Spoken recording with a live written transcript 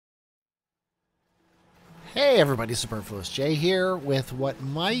Hey everybody, Superfluous Jay here with what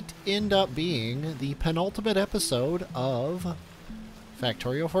might end up being the penultimate episode of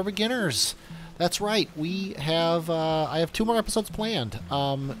Factorio for Beginners. That's right, we have I have two more episodes planned.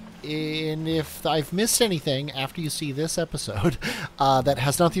 And if I've missed anything after you see this episode that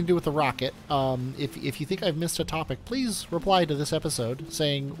has nothing to do with the rocket, if you think I've missed a topic, please reply to this episode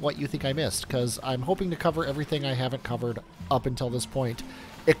saying what you think I missed, because I'm hoping to cover everything I haven't covered up until this point,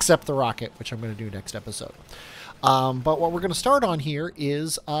 except the rocket, which I'm going to do next episode. But what we're going to start on here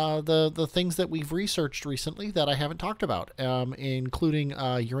is the things that we've researched recently that I haven't talked about, including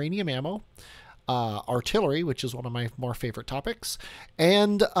uranium ammo, artillery, which is one of my more favorite topics,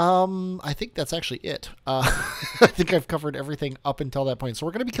 and I think that's actually it. I think I've covered everything up until that point. So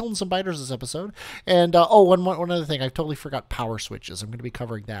we're going to be killing some biters this episode. And one other thing, I totally forgot power switches. I'm going to be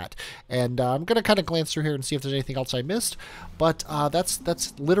covering that, and I'm going to kind of glance through here and see if there's anything else I missed. But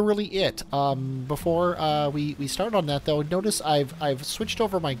that's literally it. Before we start on that, though, notice I've switched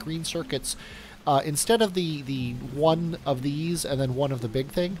over my green circuits. Instead of the one of these and then one of the big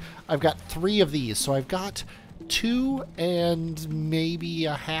thing, I've got three of these. So I've got 2 and maybe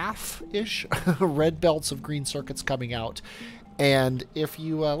a half-ish red belts of green circuits coming out. And if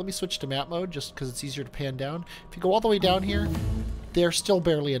you, let me switch to map mode just because it's easier to pan down. If you go all the way down here, they're still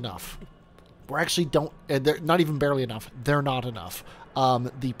barely enough. We're actually they're not even barely enough. They're not enough.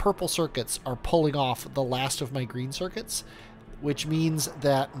 The purple circuits are pulling off the last of my green circuits, which means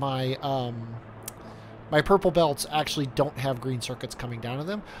that my purple belts actually don't have green circuits coming down to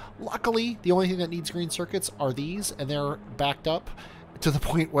them. Luckily, the only thing that needs green circuits are these, and they're backed up to the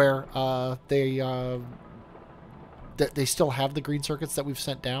point where they still have the green circuits that we've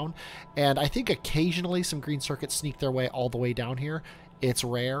sent down. And I think occasionally some green circuits sneak their way all the way down here. It's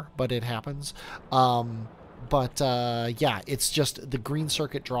rare, but it happens. Yeah, it's just the green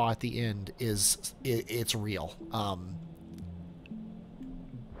circuit draw at the end it's real.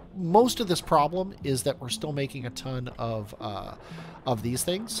 Most of this problem is that we're still making a ton of these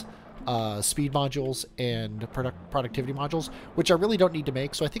things, speed modules and productivity modules, which I really don't need to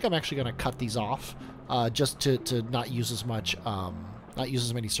make. So I think I'm actually going to cut these off just to not use as much, not use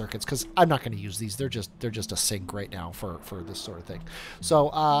as many circuits, because I'm not going to use these. They're just a sink right now for this sort of thing.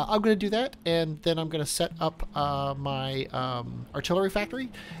 So I'm going to do that, and then I'm going to set up my artillery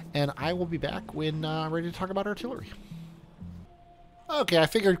factory, and I will be back when I'm ready to talk about artillery. Okay, I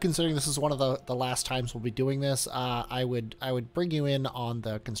figured, considering this is one of the last times we'll be doing this, I would bring you in on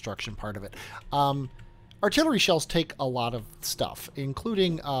the construction part of it. Artillery shells take a lot of stuff,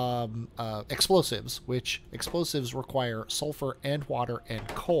 including explosives, which explosives require sulfur and water and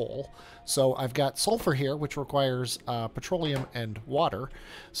coal. So I've got sulfur here, which requires petroleum and water.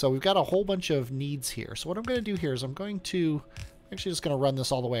 So we've got a whole bunch of needs here. So what I'm going to do here is I'm actually just going to run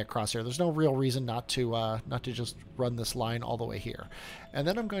this all the way across here. There's no real reason not to just run this line all the way here. And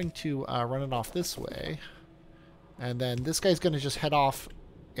then I'm going to run it off this way. And then this guy's going to just head off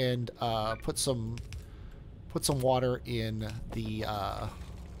and put some water in the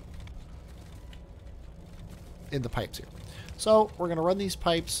pipes here. So we're going to run these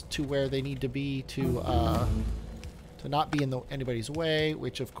pipes to where they need to be to not be in anybody's way,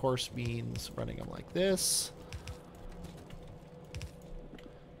 which of course means running them like this.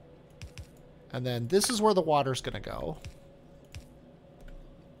 And then this is where the water's going to go.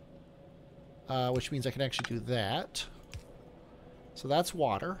 Which means I can actually do that. So that's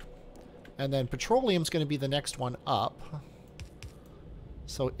water. And then petroleum's going to be the next one up.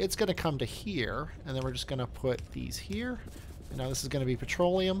 So it's going to come to here. And then we're just going to put these here. And now this is going to be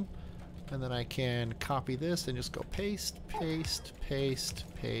petroleum. And then I can copy this and just go paste, paste, paste,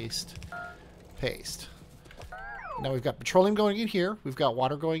 paste, paste. Now we've got petroleum going in here. We've got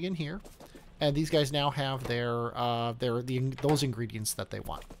water going in here. And these guys now have those ingredients that they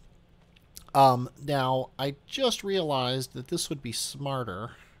want. Now, I just realized that this would be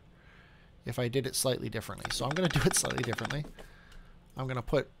smarter if I did it slightly differently. So I'm going to do it slightly differently. I'm going to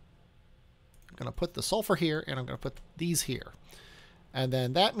put the sulfur here, and I'm going to put these here. And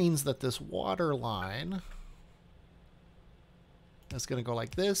then that means that this water line is going to go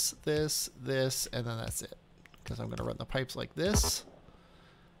like this, this, this, and then that's it. Because I'm going to run the pipes like this.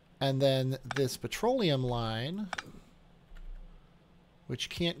 And then this petroleum line, which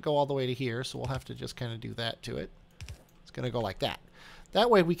can't go all the way to here, so we'll have to just kind of do that to it. It's going to go like that.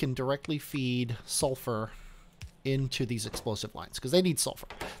 That way we can directly feed sulfur into these explosive lines, because they need sulfur.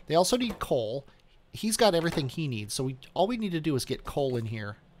 They also need coal. He's got everything he needs, so all we need to do is get coal in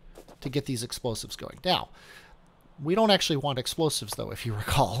here to get these explosives going. Now, we don't actually want explosives, though, if you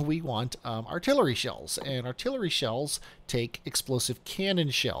recall. We want artillery shells, and artillery shells take explosive cannon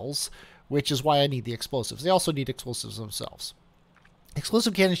shells, which is why I need the explosives. They also need explosives themselves.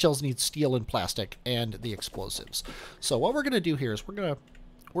 Explosive cannon shells need steel and plastic and the explosives. So what we're going to do here is we're going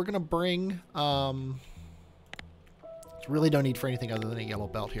to bring... really no need for anything other than a yellow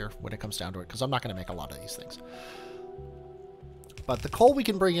belt here when it comes down to it, because I'm not going to make a lot of these things. But the coal we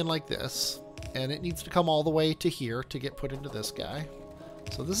can bring in like this, and it needs to come all the way to here to get put into this guy.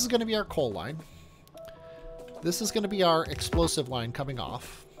 So this is going to be our coal line. This is going to be our explosive line coming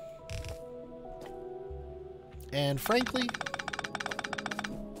off. And frankly,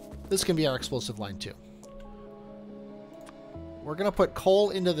 this can be our explosive line too. We're going to put coal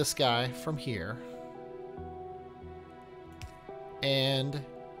into this guy from here. And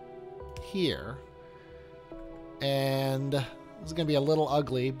here. And this is going to be a little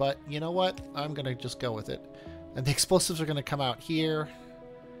ugly, but you know what? I'm going to just go with it. And the explosives are going to come out here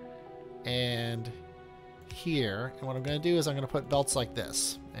and here. And what I'm going to do is I'm going to put belts like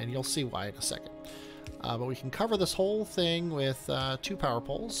this. And you'll see why in a second. But we can cover this whole thing with 2 power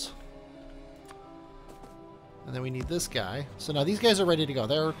poles. And then we need this guy. So now these guys are ready to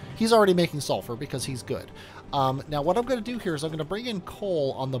go. He's already making sulfur because he's good. Now what I'm going to do here is I'm going to bring in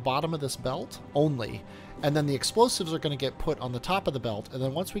coal on the bottom of this belt only. And then the explosives are going to get put on the top of the belt. And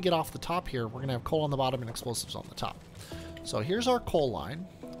then once we get off the top here, we're going to have coal on the bottom and explosives on the top. So here's our coal line.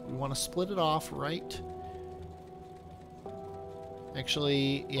 We want to split it off right...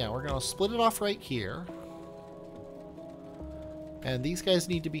 Actually, yeah, we're going to split it off right here. And these guys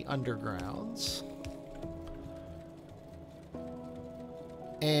need to be undergrounds.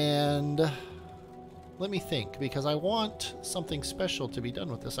 And let me think, because I want something special to be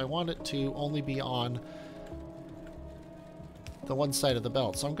done with this. I want it to only be on the one side of the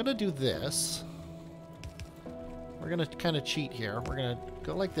belt. So I'm going to do this. We're going to kind of cheat here. We're going to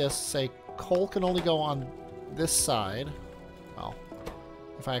go like this, say coal can only go on this side. Well,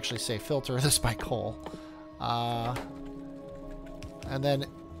 if I actually say filter this by coal. And then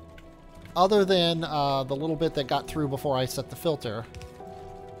other than the little bit that got through before I set the filter,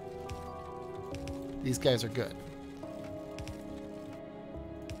 these guys are good.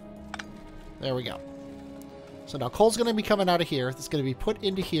 There we go. So now coal's going to be coming out of here. It's going to be put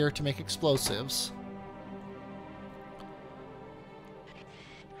into here to make explosives.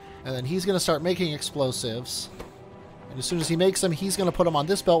 And then he's going to start making explosives. And as soon as he makes them, he's going to put them on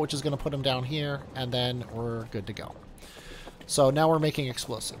this belt, which is going to put them down here. And then we're good to go. So now we're making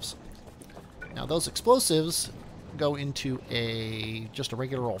explosives. Now those explosives go into just a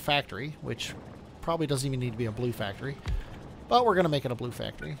regular old factory, which probably doesn't even need to be a blue factory. But we're going to make it a blue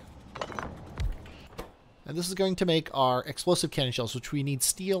factory. And this is going to make our explosive cannon shells, which we need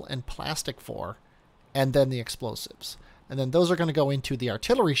steel and plastic for, and then the explosives. And then those are going to go into the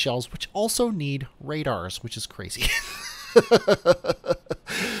artillery shells, which also need radars, which is crazy.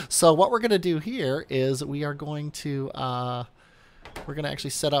 So what we're going to do here is we are going to actually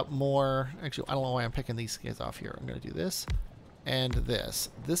set up more. Actually, I don't know why I'm picking these guys off here. I'm going to do this and this.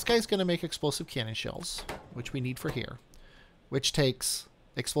 This guy's going to make explosive cannon shells, which we need for here, which takes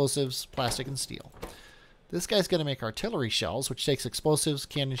explosives, plastic, and steel. This guy's going to make artillery shells, which takes explosives,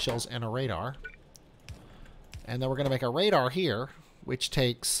 cannon shells, and a radar. And then we're going to make a radar here, which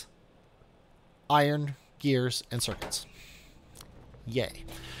takes iron, gears, and circuits. Yay.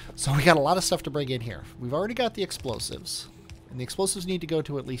 So we got a lot of stuff to bring in here. We've already got the explosives, and the explosives need to go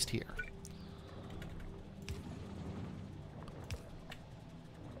to at least here.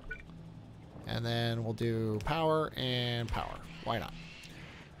 And then we'll do power and power. Why not?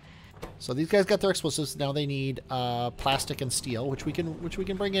 So these guys got their explosives. Now they need plastic and steel, which we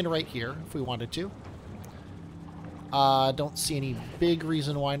can bring in right here if we wanted to. Don't see any big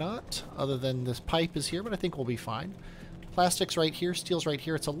reason why not, other than this pipe is here, but I think we'll be fine. Plastic's right here, steel's right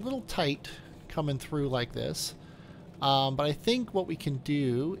here. It's a little tight coming through like this. But I think what we can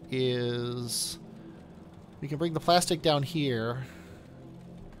do is we can bring the plastic down here.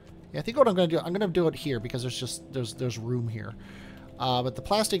 Yeah, I think what I'm going to do, I'm going to do it here because there's room here. But the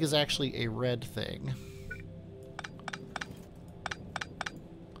plastic is actually a red thing.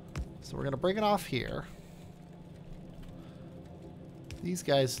 So we're going to bring it off here. These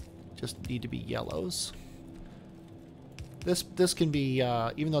guys just need to be yellows. This can be,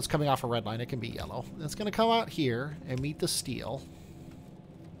 even though it's coming off a red line, it can be yellow. It's going to come out here and meet the steel.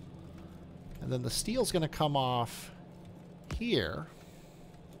 And then the steel's going to come off here.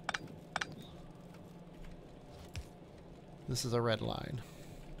 This is a red line.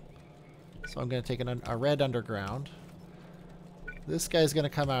 So I'm going to take a red underground. This guy's going to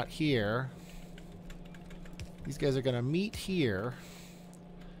come out here. These guys are going to meet here.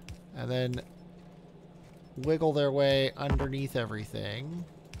 And then wiggle their way underneath everything.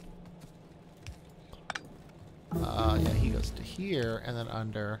 Yeah, he goes to here and then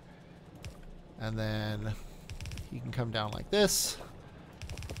under. And then he can come down like this.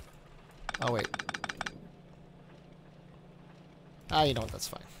 Oh, wait. Ah, you know what? That's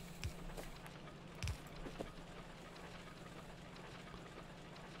fine.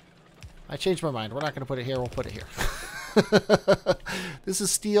 I changed my mind. We're not going to put it here. We'll put it here. This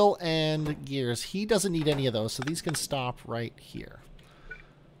is steel and gears. He doesn't need any of those, so these can stop right here.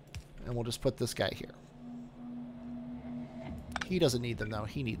 And we'll just put this guy here. He doesn't need them, though.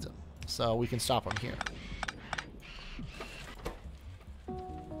 He needs them. So we can stop him here.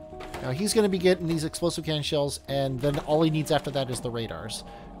 Now he's going to be getting these explosive cannon shells, and then all he needs after that is the radars.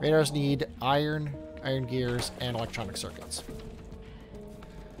 Radars need iron, iron gears, and electronic circuits.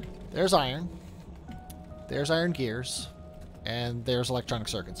 There's iron. There's iron gears. And there's electronic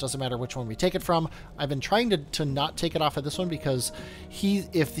circuits. Doesn't matter which one we take it from. I've been trying to not take it off of this one because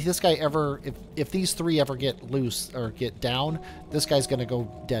if this guy ever, if these three ever get loose or get down, this guy's going to go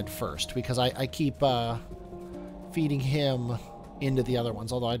dead first because I keep feeding him into the other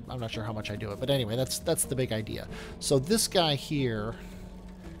ones, although I'm not sure how much I do it. But anyway, that's the big idea. So this guy here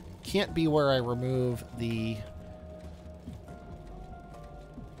can't be where I remove the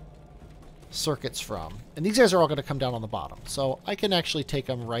circuits from. And these guys are all going to come down on the bottom. So I can actually take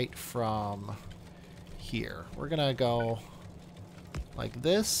them right from here. We're going to go like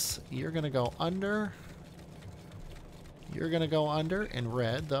this. You're going to go under. You're going to go under in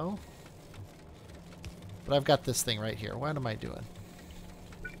red, though. But I've got this thing right here. What am I doing?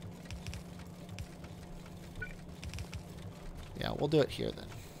 Yeah, we'll do it here then.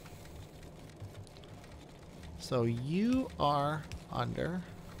 So you are under.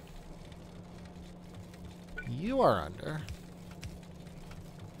 You are under.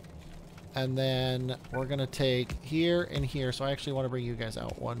 And then we're going to take here and here. So I actually want to bring you guys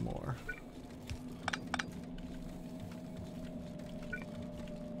out one more.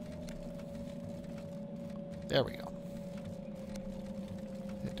 There we go.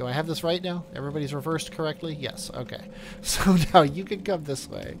 Do I have this right now? Everybody's reversed correctly? Yes. Okay. So now you can come this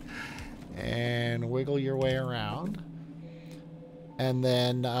way and wiggle your way around. And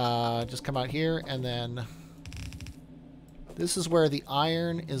then just come out here, and then this is where the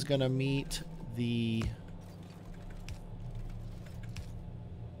iron is going to meet the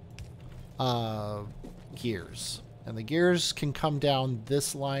gears. And the gears can come down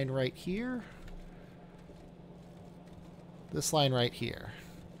this line right here. This line right here,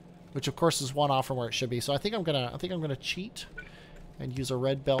 which of course is one off from where it should be. So I think I'm gonna cheat and use a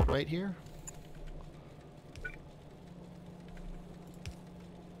red belt right here.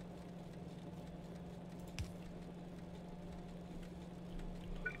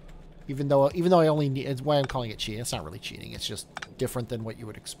 Even though I only need, it's why I'm calling it cheating. It's not really cheating. It's just different than what you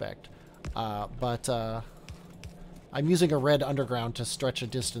would expect. But I'm using a red underground to stretch a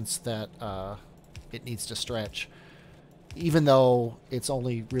distance that it needs to stretch. Even though it's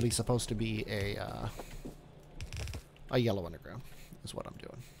only really supposed to be a yellow underground, is what I'm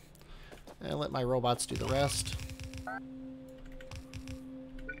doing. And let my robots do the rest.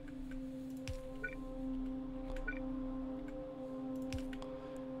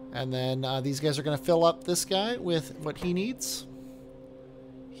 And then these guys are going to fill up this guy with what he needs.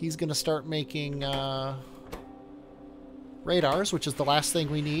 He's going to start making radars, which is the last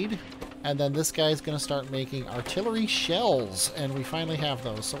thing we need. And then this guy's going to start making artillery shells, and we finally have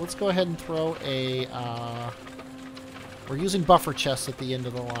those. So let's go ahead and throw a... we're using buffer chests at the end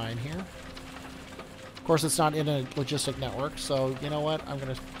of the line here. Of course, it's not in a logistic network, so you know what? I'm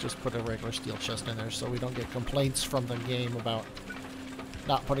going to just put a regular steel chest in there so we don't get complaints from the game about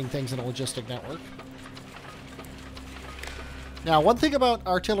not putting things in a logistic network. Now, one thing about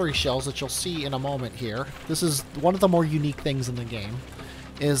artillery shells that you'll see in a moment here, this is one of the more unique things in the game,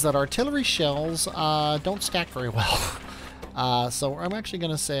 is that artillery shells don't stack very well. So I'm actually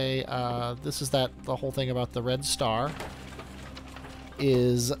going to say this is the whole thing about the red star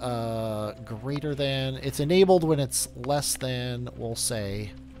is greater than, it's enabled when it's less than, we'll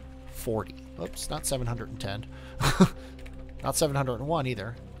say, 40. Oops, not 710. Not 701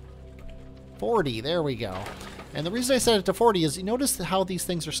 either. 40, there we go. And the reason I set it to 40 is you notice how these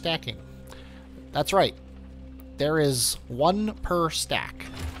things are stacking. That's right. There is one per stack.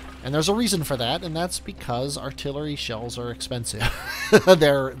 And there's a reason for that, and that's because artillery shells are expensive.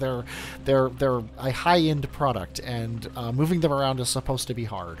 they're a high-end product, and moving them around is supposed to be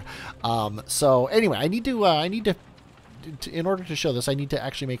hard. So anyway, I need to in order to show this, I need to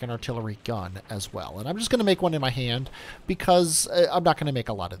actually make an artillery gun as well. And I'm just going to make one in my hand because I'm not going to make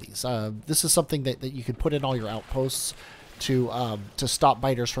a lot of these. This is something that you could put in all your outposts to stop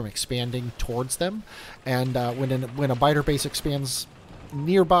biters from expanding towards them. And when a biter base expands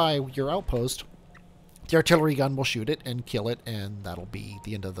nearby your outpost, the artillery gun will shoot it and kill it, and that'll be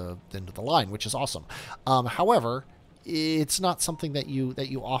the end of the line, which is awesome. However, it's not something that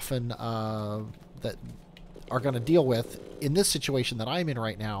you often that are going to deal with in this situation that I'm in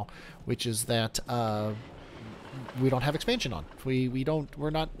right now, which is that we don't have expansion on. We're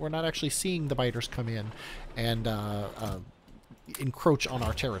not actually seeing the biters come in and encroach on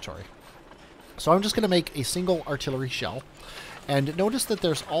our territory. So I'm just going to make a single artillery shell. And notice that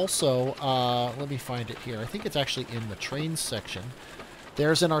there's also, let me find it here. I think it's actually in the train section.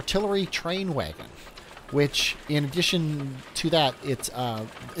 There's an artillery train wagon, which, in addition to that, it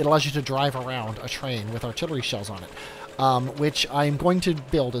allows you to drive around a train with artillery shells on it, which I'm going to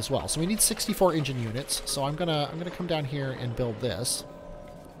build as well. So we need 64 engine units. So I'm gonna come down here and build this.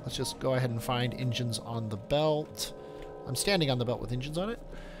 Let's just go ahead and find engines on the belt. I'm standing on the belt with engines on it.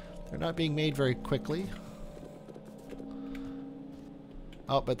 They're not being made very quickly.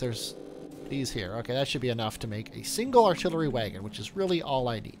 Oh, but there's these here. Okay, that should be enough to make a single artillery wagon, which is really all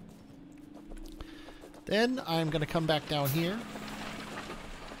I need. Then I'm going to come back down here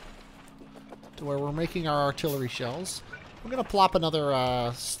to where we're making our artillery shells. I'm going to plop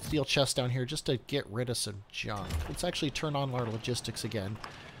another steel chest down here just to get rid of some junk. Let's actually turn on our logistics again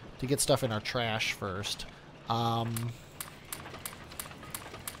to get stuff in our trash first.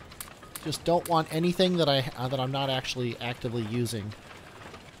 Just don't want anything that I'm not actually actively using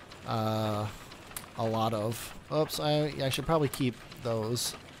a lot of. Oops, I should probably keep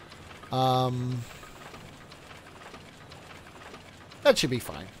those. That should be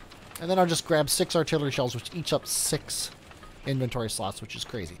fine. And then I'll just grab 6 artillery shells, which each up 6 inventory slots, which is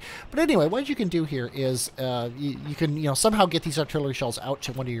crazy. But anyway, what you can do here is you can somehow get these artillery shells out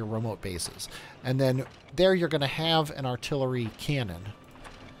to one of your remote bases, and then there you're going to have an artillery cannon,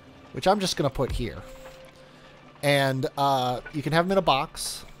 which I'm just going to put here. And you can have them in a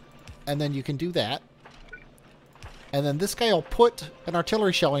box, and then you can do that. And then this guy will put an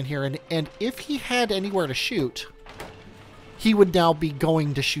artillery shell in here, and if he had anywhere to shoot, he would now be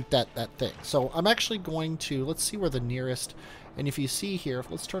going to shoot that thing. So I'm actually going to, let's see where the nearest, and if you see here,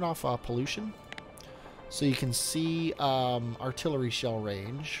 let's turn off pollution, so you can see artillery shell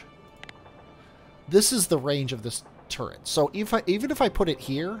range. This is the range of this turret. So even if I put it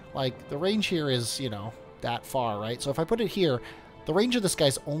here, like the range here is, that far, right? So if I put it here, the range of this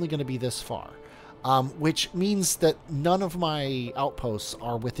guy's only going to be this far. Which means that none of my outposts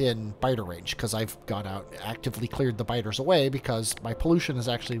are within biter range, because I've gone out and actively cleared the biters away because my pollution is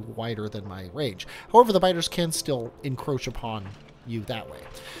actually wider than my range. However, the biters can still encroach upon you that way.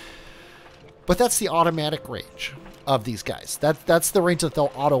 But that's the automatic range of these guys. That's the range that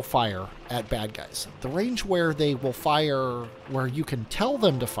they'll auto-fire at bad guys. The range where they will fire, where you can tell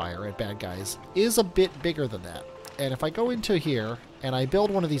them to fire at bad guys, is a bit bigger than that. And if I go into here and I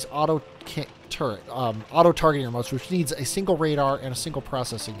build one of these auto targeting remotes, which needs a single radar and a single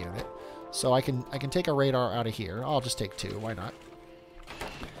processing unit, so I can take a radar out of here. I'll just take 2. Why not?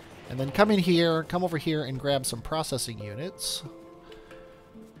 And then come over here and grab some processing units,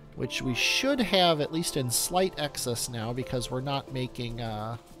 which we should have at least in slight excess now because we're not making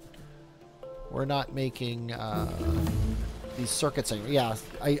these circuits anymore. Yeah,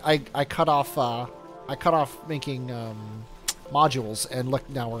 I cut off making modules, and look,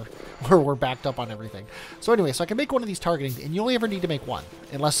 now we're backed up on everything. So anyway, so I can make one of these targeting, and you only ever need to make one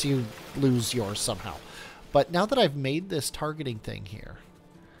unless you lose yours somehow. But now that I've made this targeting thing here,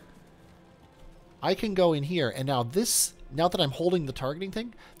 I can go in here, and now that I'm holding the targeting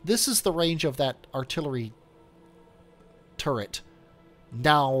thing, this is the range of that artillery turret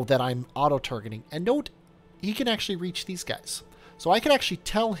now that I'm auto-targeting. And note, he can actually reach these guys. So I can actually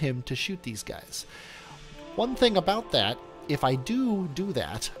tell him to shoot these guys. One thing about that, if I do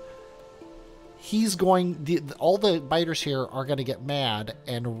that, he's going, all the biters here are going to get mad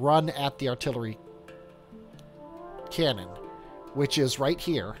and run at the artillery cannon, which is right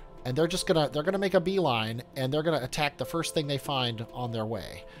here. And they're gonna make a beeline, and they're gonna attack the first thing they find on their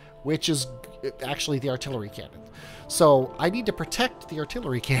way, which is actually the artillery cannon. So I need to protect the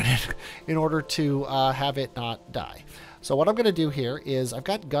artillery cannon in order to have it not die. So what I'm gonna do here is, I've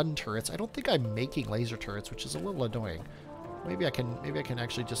got gun turrets. I don't think I'm making laser turrets, which is a little annoying. Maybe I can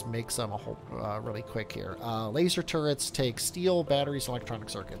actually just make some really quick here. Laser turrets take steel, batteries, and electronic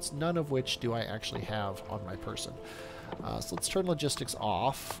circuits, none of which do I actually have on my person. So let's turn logistics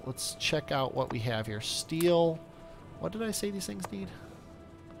off. Let's check out what we have here. Steel. What did I say these things need?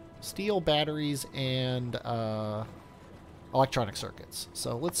 Steel, batteries, and electronic circuits.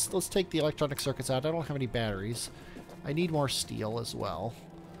 So let's take the electronic circuits out. I don't have any batteries. I need more steel as well.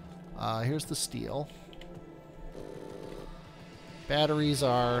 Here's the steel. Batteries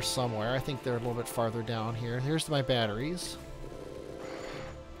are somewhere. I think they're a little bit farther down here. Here's my batteries.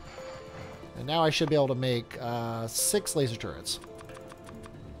 And now I should be able to make 6 laser turrets.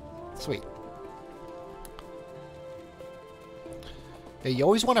 Sweet. Yeah, you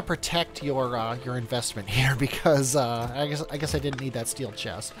always want to protect your investment here because I guess I didn't need that steel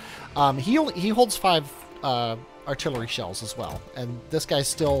chest. He holds 5 artillery shells as well, and this guy's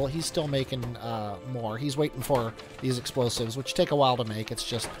still making more. He's waiting for these explosives, which take a while to make. It's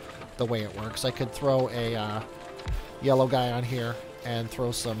just the way it works. I could throw a yellow guy on here and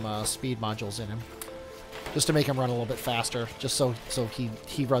throw some speed modules in him, just to make him run a little bit faster, just so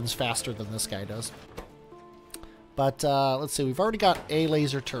he runs faster than this guy does. But let's see, we've already got a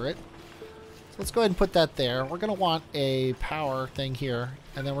laser turret. So let's go ahead and put that there. We're going to want a power thing here,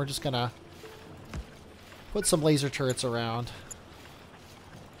 and then we're just going to put some laser turrets around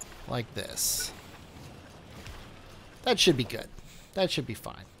like this. That should be good. That should be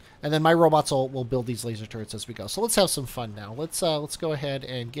fine. And then my robots will build these laser turrets as we go. So let's have some fun now. Let's go ahead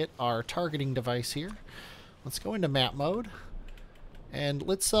and get our targeting device here. Let's go into map mode, and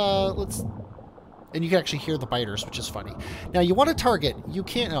let's and you can actually hear the biters, which is funny. Now you want to target. You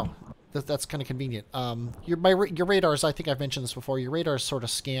can't. Oh, that's kind of convenient. Your radars. I think I've mentioned this before. Your radars sort of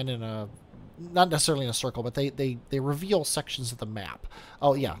scan in a, not necessarily in a circle, but they reveal sections of the map.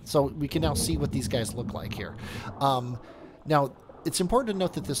 Oh yeah. So we can now see what these guys look like here. Now, it's important to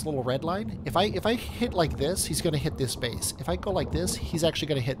note that this little red line, if I hit like this, he's going to hit this base. If I go like this, he's actually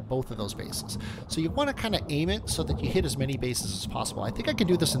going to hit both of those bases. So you want to kind of aim it so that you hit as many bases as possible. I think I can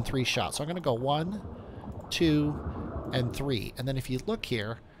do this in 3 shots. So I'm going to go 1, 2, and 3. And then if you look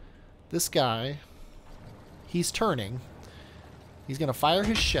here, this guy, he's turning. He's going to fire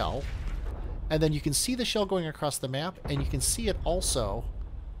his shell. And then you can see the shell going across the map, and you can see it also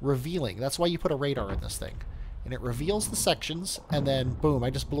revealing. That's why you put a radar in this thing. And it reveals the sections, and then boom,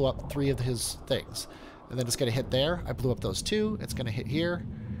 I just blew up 3 of his things. And then it's going to hit there. I blew up those 2. It's going to hit here.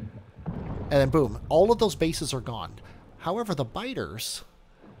 And then boom, all of those bases are gone. However, the biters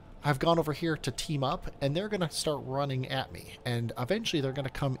have gone over here to team up, and they're going to start running at me. And eventually they're going to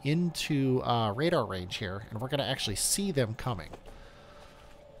come into radar range here, and we're going to actually see them coming.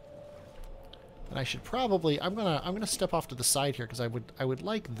 And I should probably, I'm gonna step off to the side here because I would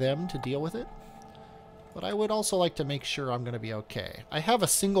like them to deal with it. But I would also like to make sure I'm going to be okay. I have a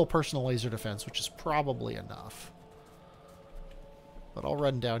single personal laser defense, which is probably enough. But I'll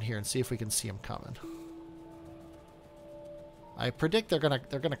run down here and see if we can see them coming. I predict they're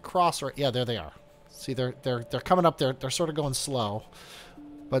gonna cross right. Yeah, there they are. See, they're coming up. They're sort of going slow.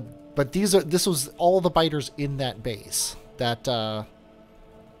 But this was all the biters in that base that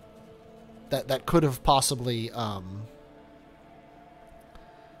that could have possibly.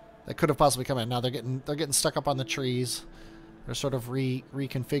 That could have possibly come in. Now they're getting stuck up on the trees. They're sort of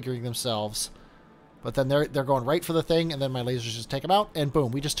reconfiguring themselves. But then they're going right for the thing, and then my lasers just take them out, and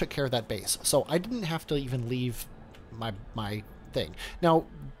boom, we just took care of that base. So I didn't have to even leave my thing. Now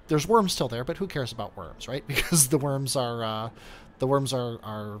there's worms still there, but who cares about worms, right? Because the worms are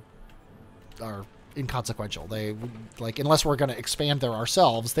inconsequential. They, like, unless we're going to expand there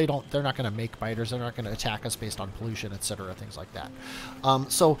ourselves, they're not going to make biters. They're not going to attack us based on pollution, etc., things like that.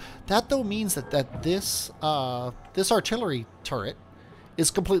 So that though means that this artillery turret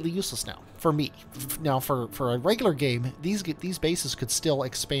is completely useless now for me. Now for a regular game, these bases could still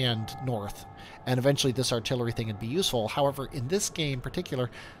expand north, and eventually this artillery thing would be useful. However, in this game in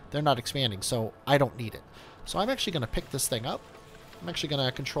particular, they're not expanding, so I don't need it. So I'm actually going to pick this thing up. I'm actually going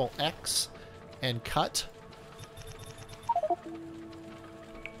to control X and cut,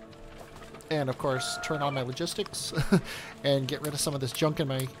 and of course turn on my logistics and get rid of some of this junk in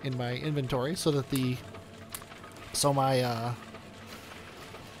my inventory, so that we'll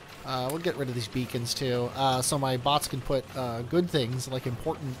get rid of these beacons too, so my bots can put good things, like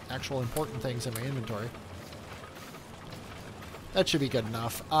actual important things in my inventory. That should be good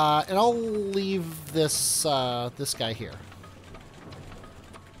enough, and I'll leave this this guy here.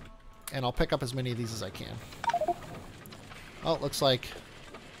 And I'll pick up as many of these as I can. Oh, it looks like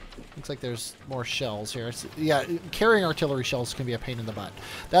there's more shells here. Yeah, carrying artillery shells can be a pain in the butt.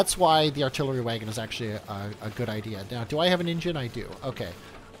 That's why the artillery wagon is actually a good idea. Now, do I have an engine? I do. Okay.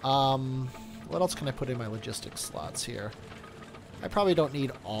 What else can I put in my logistics slots here? I probably don't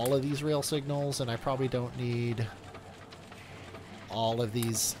need all of these rail signals, and I probably don't need all of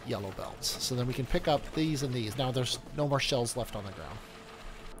these yellow belts. So then we can pick up these and these. Now there's no more shells left on the ground.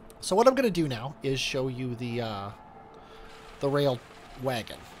 So what I'm going to do now is show you the rail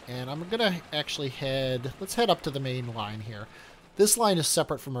wagon. And I'm going to actually let's head up to the main line here. This line is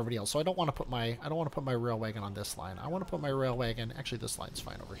separate from everybody else, so I don't want to put my rail wagon on this line. I want to put my rail wagon, actually this line's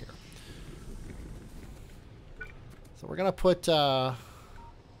fine over here. So we're going to put, we'll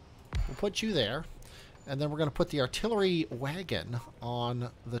put you there. And then we're going to put the artillery wagon on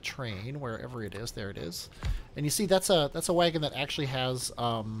the train, wherever it is. There it is. And you see, that's a wagon that actually has,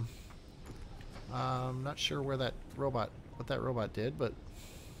 I'm not sure what that robot did, but,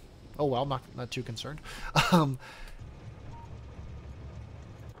 oh well, not too concerned.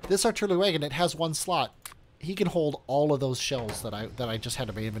 This artillery wagon, it has one slot. He can hold all of those shells that I just had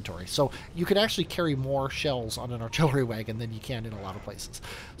in my inventory. So you can actually carry more shells on an artillery wagon than you can in a lot of places.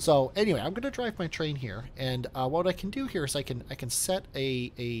 So anyway, I'm going to drive my train here, and what I can do here is I can set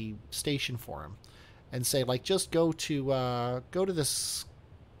a station for him, and say like just go to this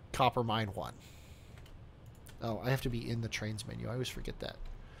copper mine 1. Oh, I have to be in the trains menu. I always forget that.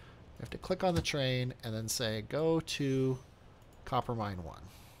 I have to click on the train and then say go to copper mine 1.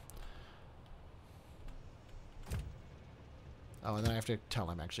 Oh, and then I have to tell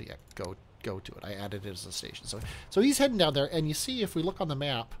him actually, yeah, go to it. I added it as a station. So he's heading down there, and you see if we look on the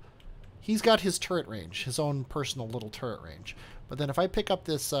map, he's got his turret range, his own personal little turret range. But then if I pick up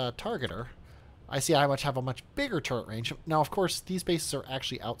this targeter, I see I have a much bigger turret range. Now, of course, these bases are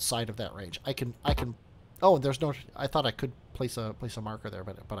actually outside of that range. I can. Oh, there's no. I thought I could place a marker there,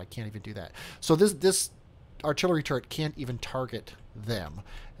 but I can't even do that. So this artillery turret can't even target them,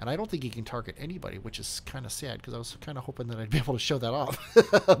 and I don't think he can target anybody, which is kind of sad because I was kind of hoping that I'd be able to show that off.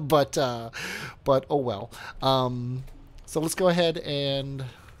 but oh well. So let's go ahead and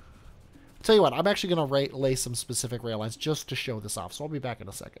tell you what. I'm actually going to lay some specific rail lines just to show this off. So I'll be back in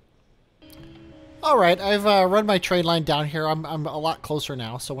a second. All right, I've run my train line down here. I'm a lot closer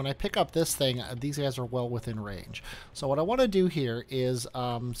now. So when I pick up this thing, these guys are well within range. So what I want to do here is,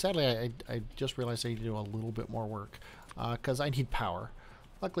 sadly, I just realized I need to do a little bit more work because I need power.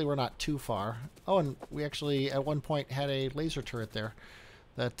 Luckily, we're not too far. Oh, and we actually at one point had a laser turret there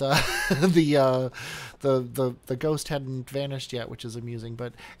that the ghost hadn't vanished yet, which is amusing.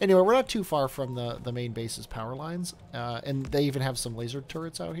 But anyway, we're not too far from the main base's power lines, and they even have some laser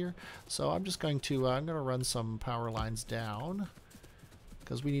turrets out here. So I'm just going to run some power lines down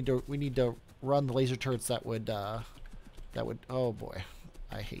because we need to run the laser turrets that would oh boy,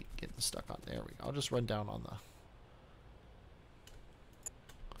 I hate getting stuck on there. We go. I'll just run down on the.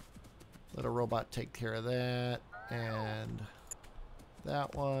 Let a robot take care of that, and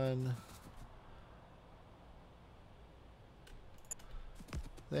that one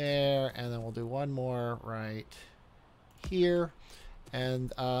there, and then we'll do one more right here, and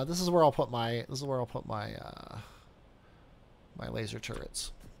this is where I'll put my my laser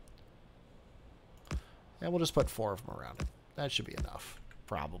turrets, and we'll just put 4 of them around it. That should be enough.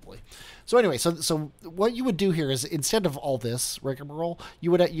 Probably. So anyway, so what you would do here is instead of all this rigmarole, you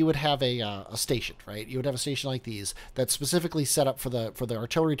would have a station, right? You would have a station like these that's specifically set up for the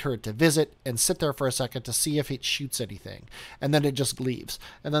artillery turret to visit and sit there for a second to see if it shoots anything, and then it just leaves.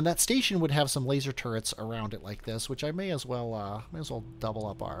 And then that station would have some laser turrets around it like this, which I may as well double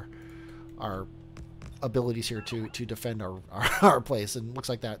up our abilities here to defend our place. And it looks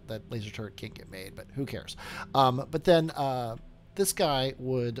like that laser turret can't get made, but who cares? But then this guy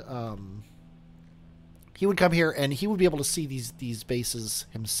would he would come here and he would be able to see these bases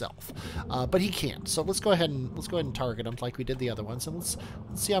himself, but he can't. So let's go ahead and target him like we did the other ones, and let's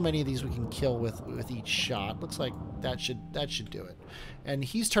see how many of these we can kill with each shot. Looks like that should do it. And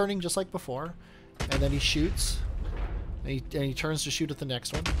he's turning just like before, and then he shoots, and he turns to shoot at the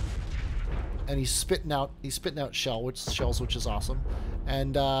next one, and he's spitting out shells, which is awesome.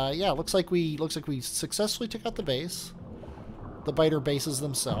 And yeah, looks like we successfully took out the base. The biter bases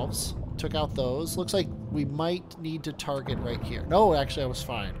themselves. Took out those. Looks like we might need to target right here. No, actually I was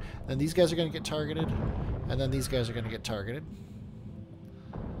fine. Then these guys are going to get targeted. And then these guys are going to get targeted.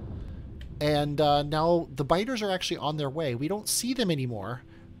 And now the biters are actually on their way. We don't see them anymore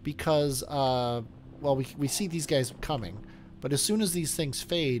because, well, we see these guys coming. But as soon as these things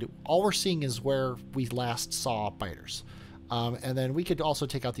fade, all we're seeing is where we last saw biters. And then we could also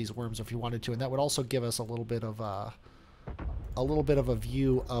take out these worms if you wanted to. And that would also give us a little bit of a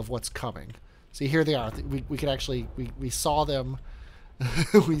view of what's coming. See, here they are. We could actually we saw them.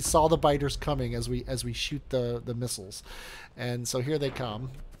 We saw the biters coming as we shoot the missiles, and so here they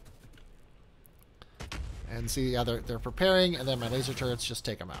come. And see, yeah, they're preparing, and then my laser turrets just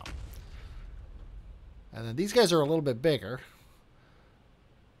take them out. And then these guys are a little bit bigger,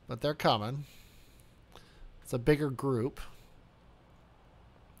 but they're coming. It's a bigger group.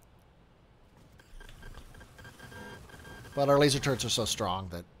 But our laser turrets are so strong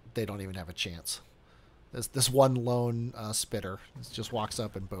that they don't even have a chance. This one lone spitter just walks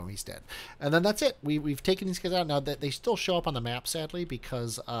up and boom, he's dead. And then that's it. We've taken these guys out. Now, that they still show up on the map, sadly,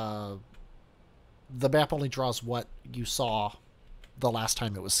 because the map only draws what you saw the last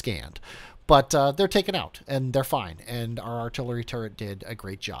time it was scanned. But they're taken out, and they're fine. And our artillery turret did a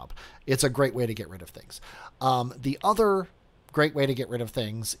great job. It's a great way to get rid of things. The other great way to get rid of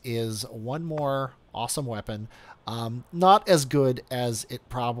things is one more awesome weapon. Not as good as it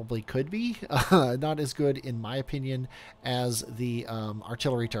probably could be. Not as good, in my opinion, as the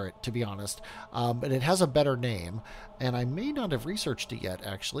artillery turret, to be honest. But it has a better name, and I may not have researched it yet,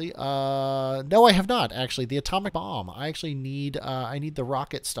 actually. No, I have not, actually. The atomic bomb. I actually need I need the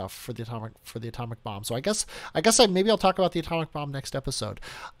rocket stuff for the atomic bomb. So I guess maybe I'll talk about the atomic bomb next episode,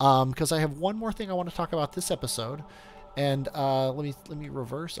 because I have one more thing I want to talk about this episode. And let me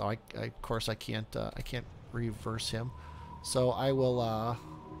reverse. Oh, of course I can't reverse him. So I will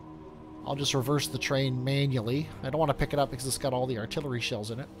I'll just reverse the train manually. I don't want to pick it up because it's got all the artillery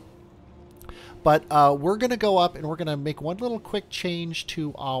shells in it. But we're gonna go up and we're gonna make one little quick change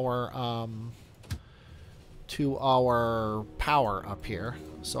to our power up here.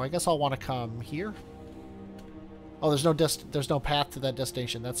 So I guess I'll want to come here. Oh, there's no path to that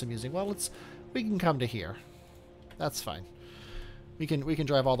destination. That's amusing. Well, we can come to here. That's fine. We can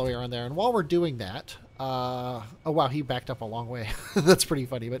drive all the way around there. And while we're doing that, oh wow, he backed up a long way. That's pretty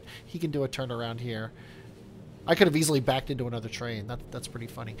funny, but he can do a turn around here. I could have easily backed into another train. That's pretty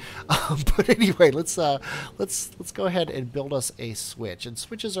funny. But anyway, let's go ahead and build us a switch. And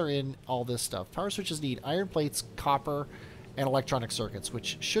switches are in all this stuff. Power switches need iron plates, copper, and electronic circuits,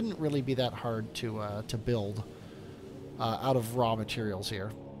 which shouldn't really be that hard to build out of raw materials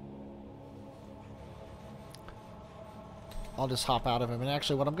here. I'll just hop out of him. And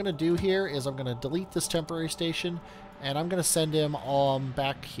actually, what I'm going to do here is I'm going to delete this temporary station, and I'm going to send him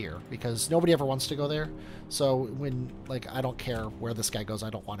back here, because nobody ever wants to go there. So when, like, I don't care where this guy goes. I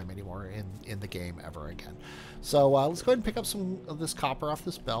don't want him anymore in the game ever again. So let's go ahead and pick up some of this copper off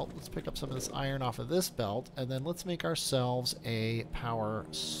this belt. Let's pick up some of this iron off of this belt, and then let's make ourselves a power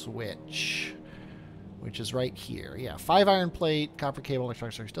switch, which is right here. Yeah, 5 iron plate, copper cable,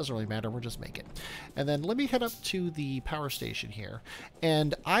 electronic circuits. Doesn't really matter. We'll just make it. And then let me head up to the power station here.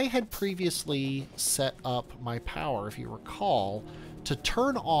 And I had previously set up my power, if you recall, to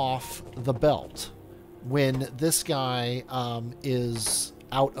turn off the belt when this guy is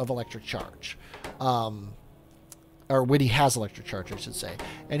out of electric charge. Or when he has electric charge, I should say.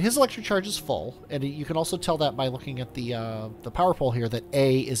 And his electric charge is full, and you can also tell that by looking at the power pole here that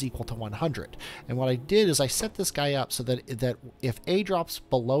A is equal to 100. And what I did is I set this guy up so that if A drops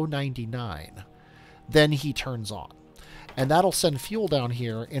below 99, then he turns on. And that'll send fuel down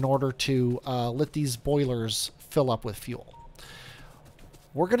here in order to let these boilers fill up with fuel.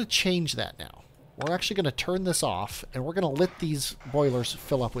 We're going to change that now. We're actually going to turn this off, and we're going to let these boilers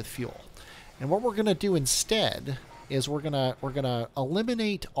fill up with fuel. And what we're going to do instead is we're gonna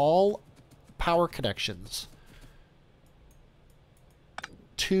eliminate all power connections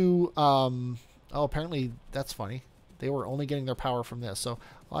to oh, apparently that's funny. They were only getting their power from this, so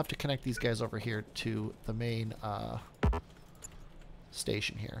I'll have to connect these guys over here to the main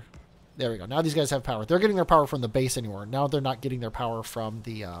station here. There we go. Now these guys have power. They're getting their power from the base anymore. Now they're not getting their power from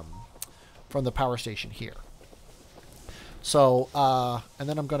the power station here. So and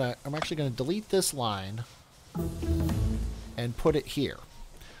then I'm actually gonna delete this line and put it here.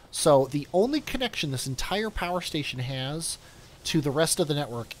 So the only connection this entire power station has to the rest of the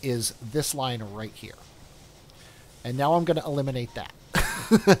network is this line right here. And now I'm going to eliminate that.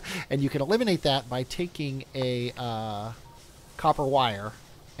 And you can eliminate that by taking a copper wire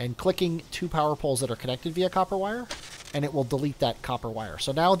and clicking 2 power poles that are connected via copper wire, and it will delete that copper wire.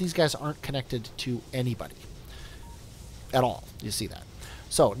 So now these guys aren't connected to anybody at all. You see that?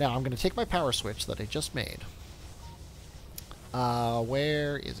 So now I'm going to take my power switch that I just made.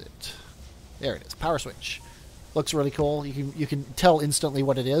 Where is it? There it is. Power switch. Looks really cool. You can tell instantly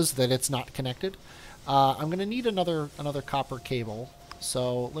what it is, that it's not connected. I'm going to need another copper cable.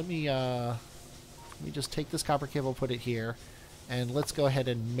 So let me just take this copper cable, put it here, and let's go ahead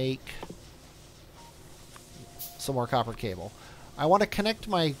and make some more copper cable. I want to connect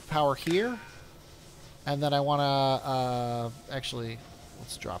my power here, and then I want to actually,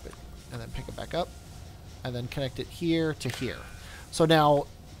 let's drop it and then pick it back up, and then connect it here to here. So now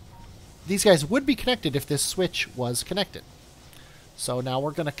these guys would be connected if this switch was connected. So now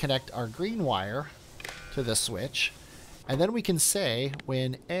we're going to connect our green wire to this switch, and then we can say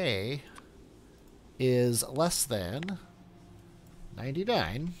when A is less than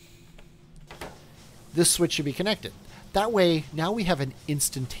 99, this switch should be connected. That way, now we have an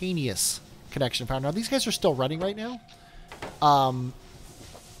instantaneous connection power. Now, these guys are still running right now.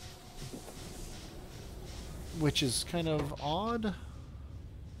 Which is kind of odd.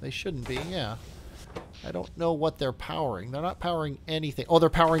 They shouldn't be, yeah. I don't know what they're powering. They're not powering anything. Oh, they're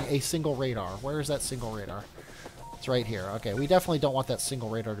powering a single radar. Where is that single radar? It's right here. Okay, we definitely don't want that single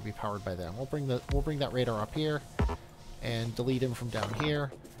radar to be powered by them. We'll bring that radar up here and delete him from down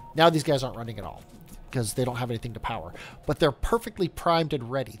here. Now these guys aren't running at all because they don't have anything to power. But they're perfectly primed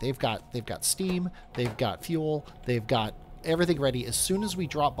and ready. They've got steam, they've got fuel, they've got everything ready. As soon as we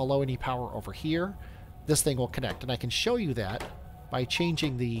drop below any power over here, this thing will connect. And I can show you that by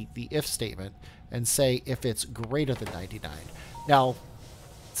changing the if statement and say if it's greater than 99. Now,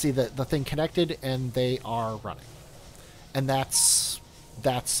 see the thing connected and they are running. And that's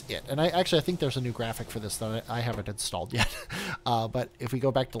it. And I think there's a new graphic for this that I haven't installed yet. But if we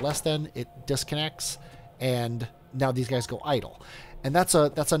go back to less than, it disconnects and now these guys go idle. And that's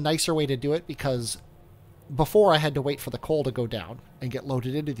a nicer way to do it, because before I had to wait for the coal to go down and get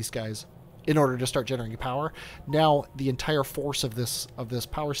loaded into these guys in order to start generating power. Now the entire force of this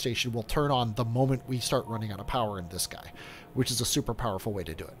power station will turn on the moment we start running out of power in this guy, which is a super powerful way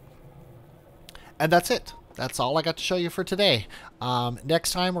to do it. And that's it. That's all I got to show you for today.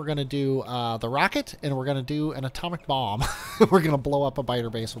 Next time we're going to do the rocket, and we're going to do an atomic bomb. We're going to blow up a biter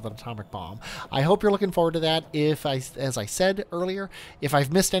base with an atomic bomb. I hope you're looking forward to that. As I said earlier, if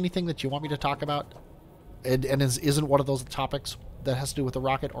I've missed anything that you want me to talk about, and isn't one of those topics that has to do with the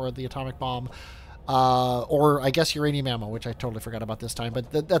rocket or the atomic bomb, or I guess uranium ammo, which I totally forgot about this time,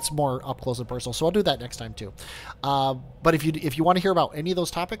 but that's more up close and personal, so I'll do that next time too. But if you want to hear about any of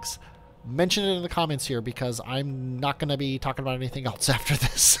those topics, mention it in the comments here, because I'm not going to be talking about anything else after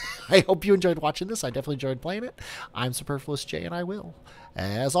this. I hope you enjoyed watching this. I definitely enjoyed playing it. I'm Superfluous Jay, and I will,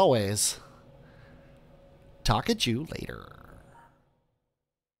 as always, talk at you later.